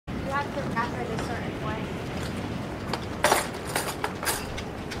have to wrap it a certain way.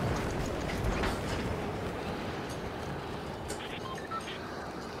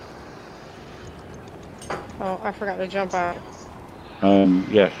 Oh, I forgot to jump out.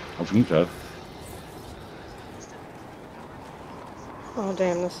 Yes, I think so. Oh,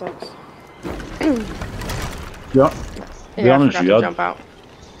 damn, this sucks. Yeah. Yeah, I forgot to jump out. To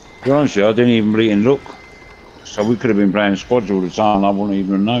be honest with you, I didn't even really look. So we could have been playing squads all the time and I wouldn't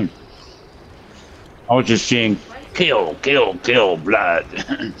even have known. I was just seeing kill, kill, kill, blood.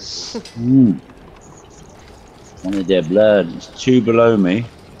 Wanted their blood. It's 2 below me.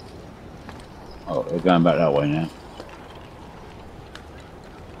 Oh, they're going back that way now.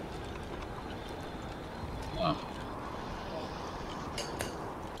 Oh.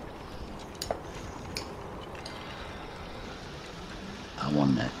 I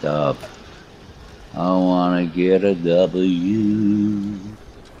want that dub. I want to get a W.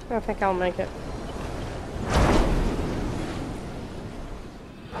 I think I'll make it.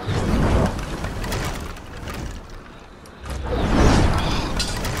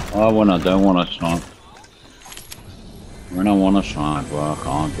 Oh, when I don't want to snipe. When I want to snipe, well, I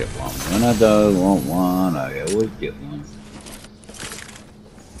can't get one. When I don't want one, I always get one.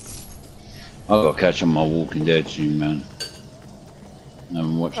 I've got to catch on my Walking Dead soon, man.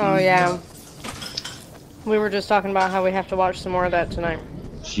 I'm watching. Oh, yeah. We were just talking about how we have to watch some more of that tonight.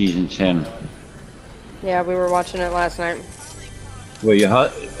 Season 10. Yeah, we were watching it last night. Well, your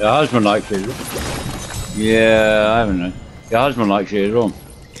husband likes it. Yeah, I haven't know. Your husband likes it as well.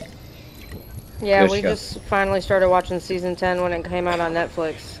 Yeah, we just finally started watching season 10 when it came out on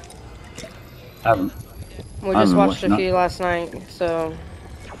Netflix. We just watched a few last night, so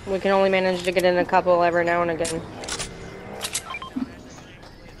we can only manage to get in a couple every now and again.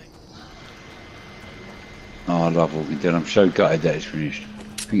 Oh, I love Walking Dead. I'm so gutted that it's finished. I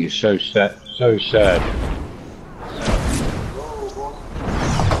think it's so sad. So sad.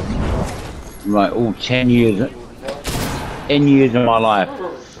 Like all 10 years of my life,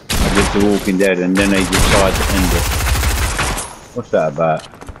 I did The Walking Dead, and then they decide to end it. What's that about?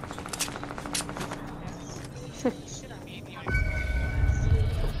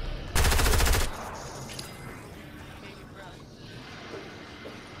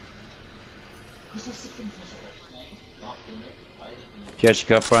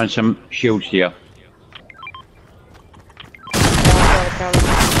 Jessica, find some shields here.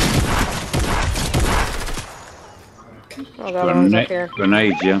 Oh, that one's up here.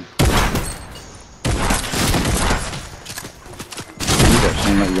 Grenades, yeah. You got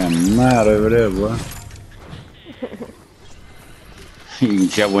something like you're going mad over there, boy. You can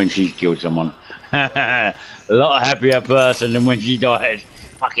tell when she's killed someone. A lot happier person than when she died.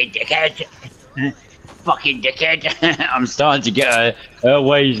 Fucking dickhead. Fucking dickhead. I'm starting to get her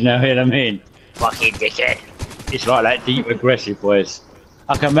ways now, you know what I mean? Fucking dickhead. It's like that deep aggressive voice.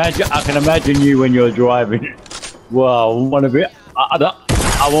 I can imagine you when you're driving. Well, I wouldn't want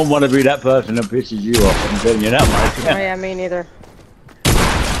to be that person that pisses you off. I'm telling you that much. Oh yeah, me neither.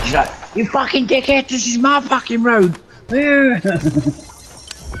 She's like, you fucking dickhead, this is my fucking road. Let's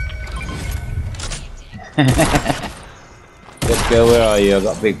go, where are you? I've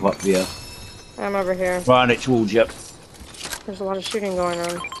got a big pop here. I'm over here. Right, it's towards you. There's a lot of shooting going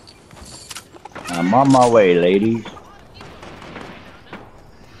on. I'm on my way, ladies.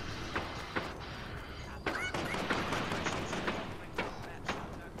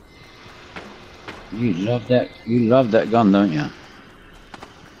 You love that gun, don't you?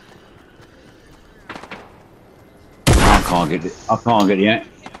 I can't get the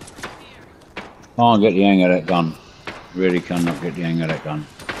hang of that gun. Really cannot get the hang of that gun.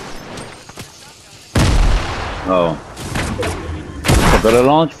 Oh. I've got a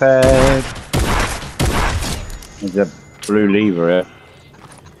launch pad. There's a blue lever here.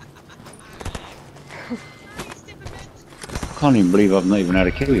 I can't even believe I've not even had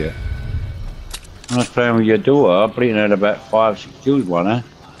a kill yet. When I was playing with your daughter, I probably had about 5-6 kills one, huh?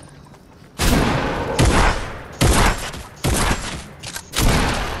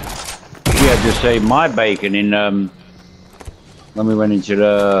 She had to save my bacon in when we went into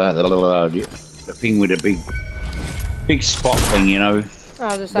the thing with the big spot thing, you know.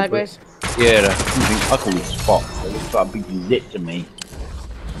 Oh, the sideways? Yeah, I call it spot. It looks like a big zit to me.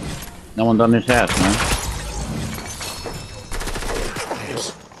 No one done this house, man.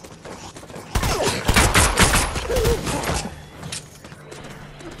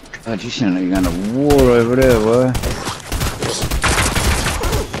 God, you sound like you're going to war over there, boy.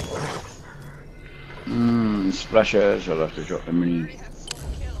 Splashers, I'll have to drop them in.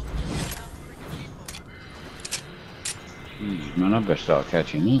 Jeez, man, I better start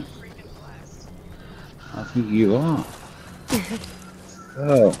catching them. I think you are.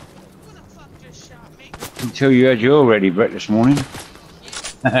 Oh. Until you had your ready Brett this morning.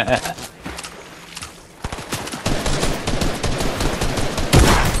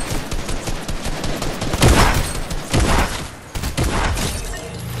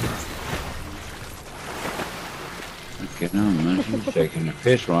 Okay, no man, she's taking the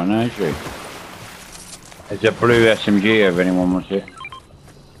piss right now, isn't she? It's a blue SMG if anyone wants it.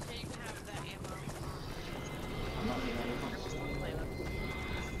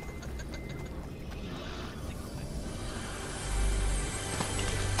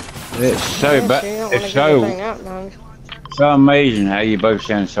 It's so bad. It's so amazing how you both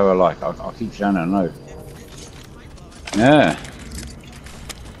sound so alike. I keep saying I know. Yeah.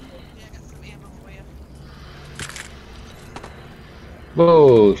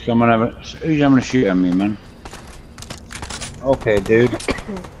 Whoa! Who's having a shoot at me, man? Okay, dude.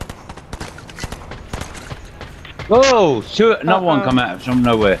 Whoa! Another one come out from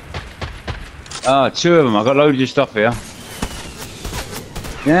nowhere. Ah, two of them. I got loads of stuff here.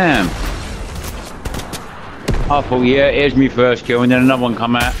 Damn. I thought, yeah, here's me first kill, and then another one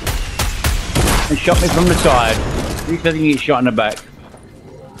come out and shot me from the side. At least I didn't get shot in the back.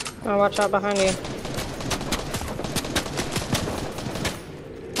 Oh, watch out behind you.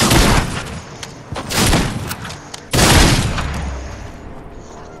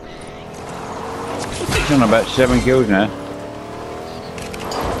 He's on about 7 kills now.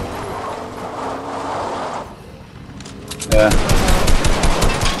 Yeah.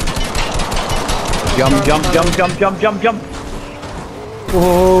 Jump, jump, jump, jump, jump, jump, jump.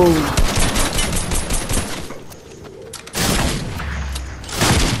 Whoa.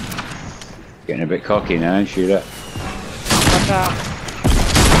 Getting a bit cocky now, and shoot up. Watch out.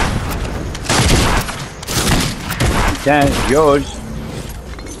 That's yours.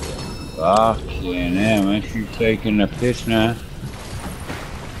 Fucking hell, man. She's taking the piss now.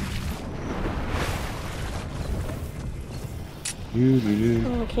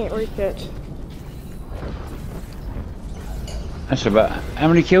 Oh, I can't reach it. That's about how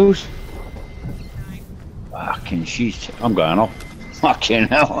many kills? Fucking I'm going off. Fucking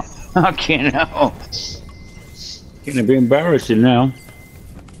hell. Fucking hell. Getting a bit embarrassing now.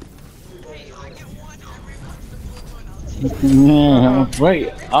 Yeah,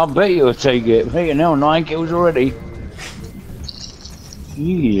 I'll bet you'll take it. Hey, now 9 kills already.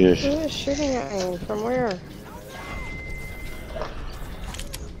 Jesus. Who is shooting at me? From where?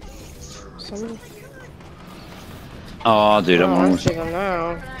 Somebody. Oh, dude, I'm I almost. see them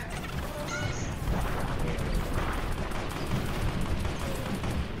now.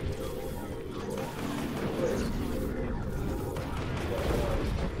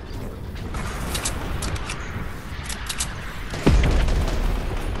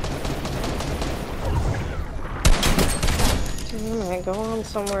 Damn it, go on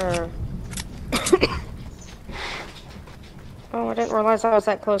somewhere. Oh, I didn't realize I was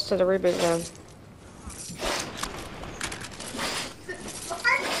that close to the reboot zone.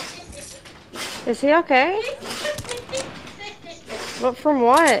 Is he okay? But from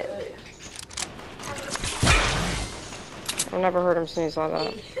what? I've never heard him sneeze like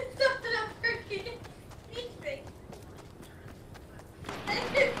that.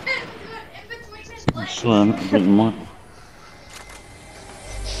 Slam, I didn't mind.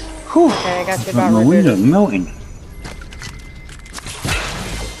 Okay, I got you about my window rebooted. melting.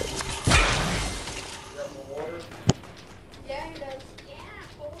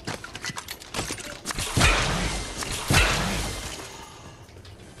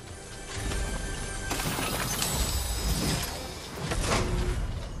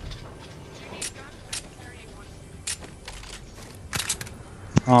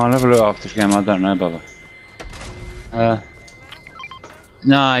 Oh, I'll have a look after this game, I don't know, brother.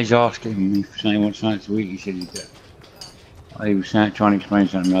 No, he's asking me for saying what's next week. He said he was trying to explain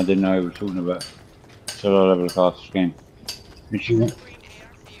something I didn't know he was talking about. So I'll have a look after this game.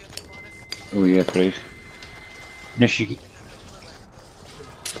 Oh yeah, please. Nishi.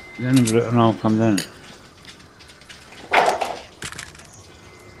 Then have a look and I'll come down.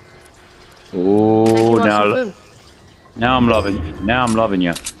 Oh, now I'm loving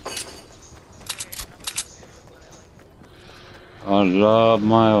you. I love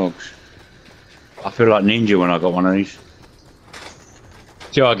my hogs. I feel like Ninja when I got one of these.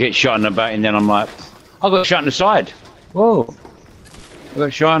 So I get shot in the back and then I'm like, I got shot in the side. Whoa. I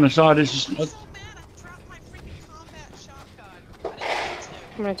got shot in the side. It's just... I'm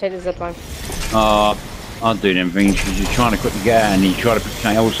gonna take the zip line. I'll do them things. You're trying to quickly get out and you try to put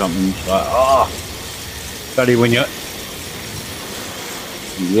something or something. It's like, oh. Buddy, when you're...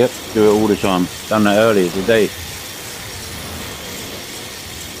 Yep, do it all the time. Done that earlier today.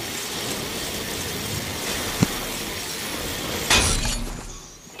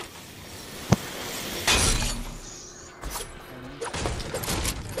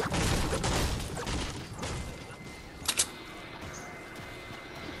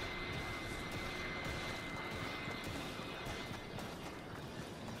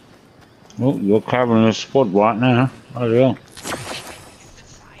 Oh, you're covering a spot right now. Oh, yeah.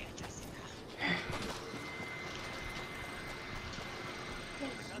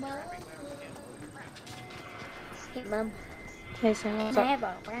 Hey, Mom. Hey, Sam, what's Can I up? have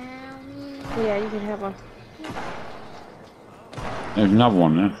a brownie? Yeah, you can have one. There's another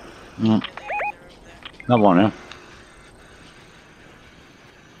one there. Another one there.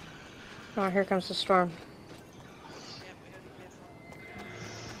 Oh, here comes the storm.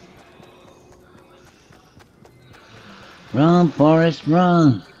 Run, Forrest,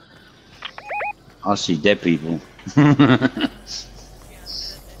 run. I see dead people.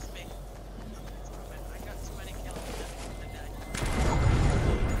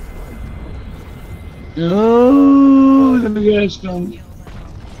 Oh, let me get some.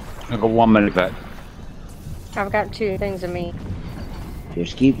 I got 1 minute back. I've got 2 things of meat.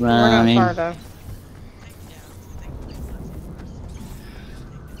 Just keep We're not running. far, though.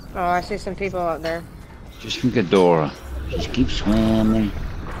 Oh, I see some people out there. Just think of Dora. Just keep swimming.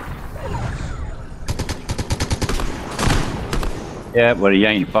 Yeah, but he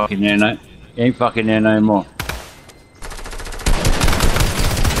ain't fucking there no. He ain't fucking there no more.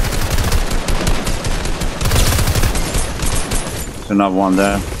 There's another one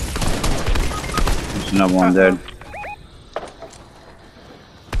there. There's another one dead.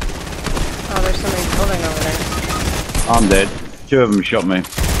 Oh, there's somebody building over there. I'm dead. 2 of them shot me.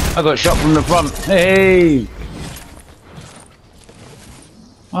 I got shot from the front. Hey!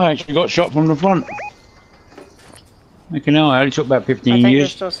 I actually got shot from the front. Making hell, I only took about 15 I think there's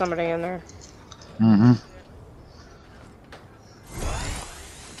years. still somebody in there. Mm-hmm.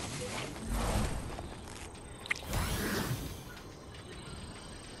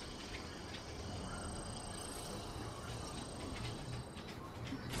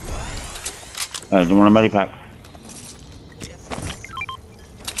 Do you want a medipack?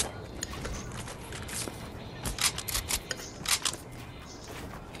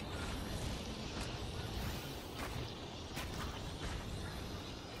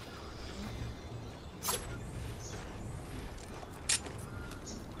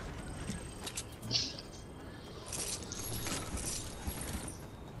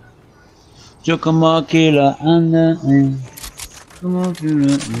 Chocoma killer and come on,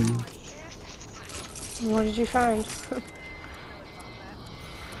 killer. What did you find?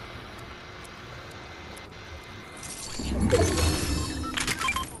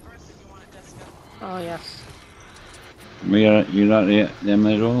 Oh, yes. We got you like them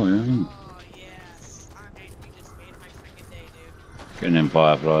as well, yeah. Getting them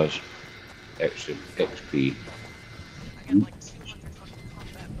fireflies. Extra XP.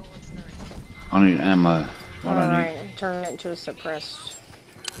 I need ammo. What I need. Alright, turn it to a suppressed.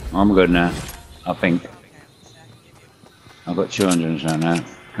 I'm good now. I think. I've got 200 and so now.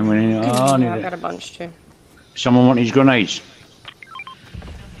 How many? Oh, I need Yeah, I've it. got a bunch too. Someone want these grenades?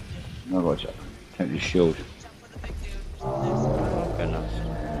 No, got it. Take the shield. Oh, goodness.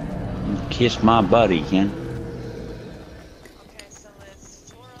 Kiss my buddy, Ken. Okay, so let's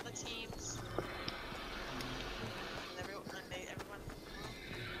tour all the teams. And everyone.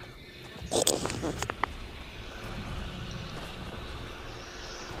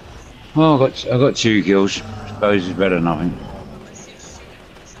 Oh, I got 2 kills. Suppose it's better than nothing.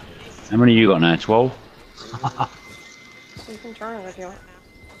 How many you got now? 12? So you can turn it if you want.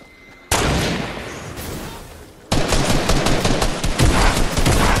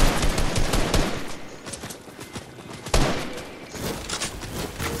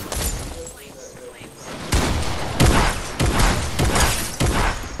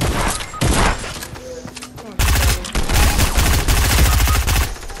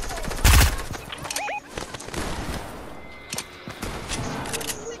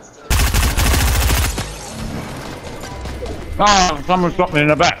 Oh, someone shot me in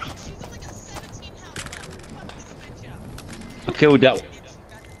the back. I killed that.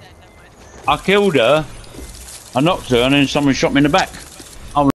 I killed her. I knocked her and then someone shot me in the back.